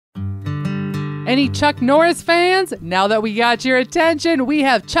Any Chuck Norris fans? Now that we got your attention, we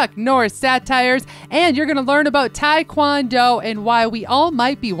have Chuck Norris Satires, and you're going to learn about Taekwondo and why we all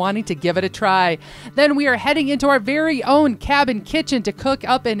might be wanting to give it a try. Then we are heading into our very own cabin kitchen to cook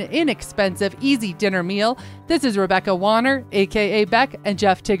up an inexpensive, easy dinner meal. This is Rebecca Wanner, aka Beck, and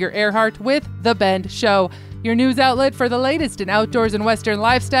Jeff Tigger Erhardt with The Bend Show, your news outlet for the latest in outdoors and Western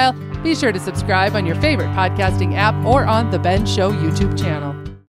lifestyle. Be sure to subscribe on your favorite podcasting app or on The Bend Show YouTube channel.